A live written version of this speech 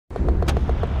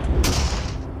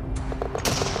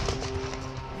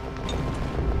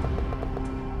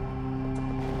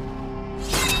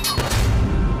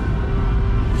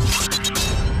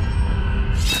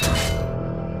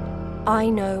I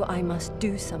know I must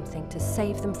do something to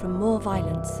save them from more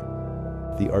violence.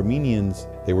 The Armenians,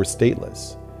 they were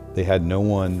stateless. They had no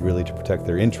one really to protect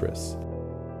their interests.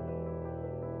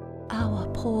 Our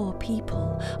poor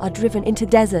people are driven into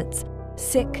deserts.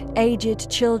 Sick, aged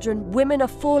children, women are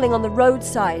falling on the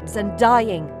roadsides and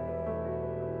dying.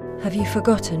 Have you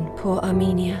forgotten poor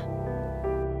Armenia?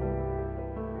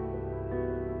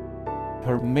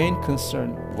 Her main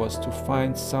concern was to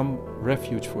find some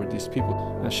refuge for these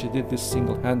people, and she did this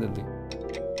single-handedly.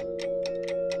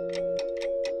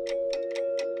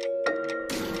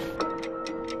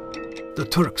 The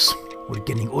Turks were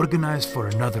getting organized for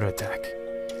another attack.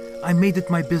 I made it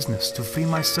my business to free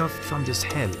myself from this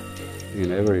hell.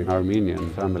 In every Armenian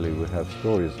family we have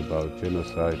stories about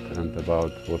genocide and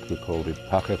about what we call it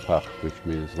pach, which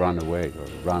means run away or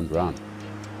run.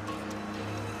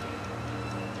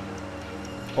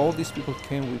 All these people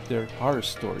came with their horror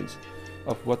stories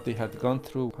of what they had gone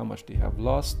through, how much they have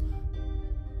lost.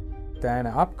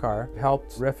 Diana Apkar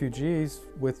helped refugees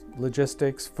with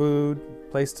logistics, food,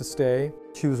 place to stay.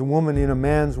 She was a woman in a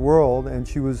man's world, and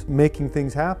she was making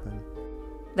things happen.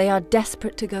 They are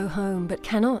desperate to go home, but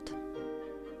cannot.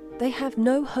 They have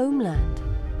no homeland,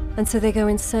 and so they go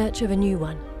in search of a new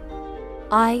one.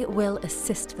 I will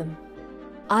assist them.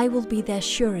 I will be their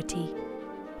surety.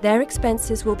 Their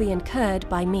expenses will be incurred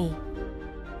by me.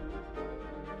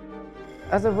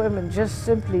 Other women just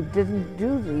simply didn't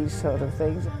do these sort of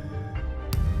things.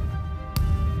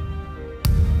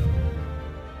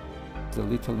 The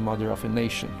little mother of a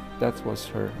nation, that was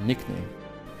her nickname.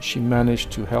 She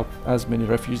managed to help as many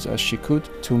refugees as she could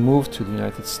to move to the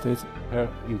United States. Her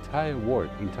entire work,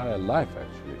 entire life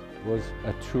actually, was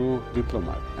a true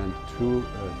diplomat and true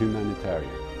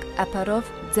humanitarian. Aparov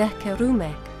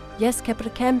Zekerumek, yes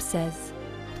Keprekem says.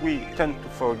 We tend to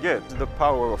forget the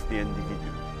power of the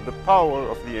individual. The power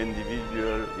of the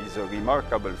individual is a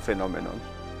remarkable phenomenon.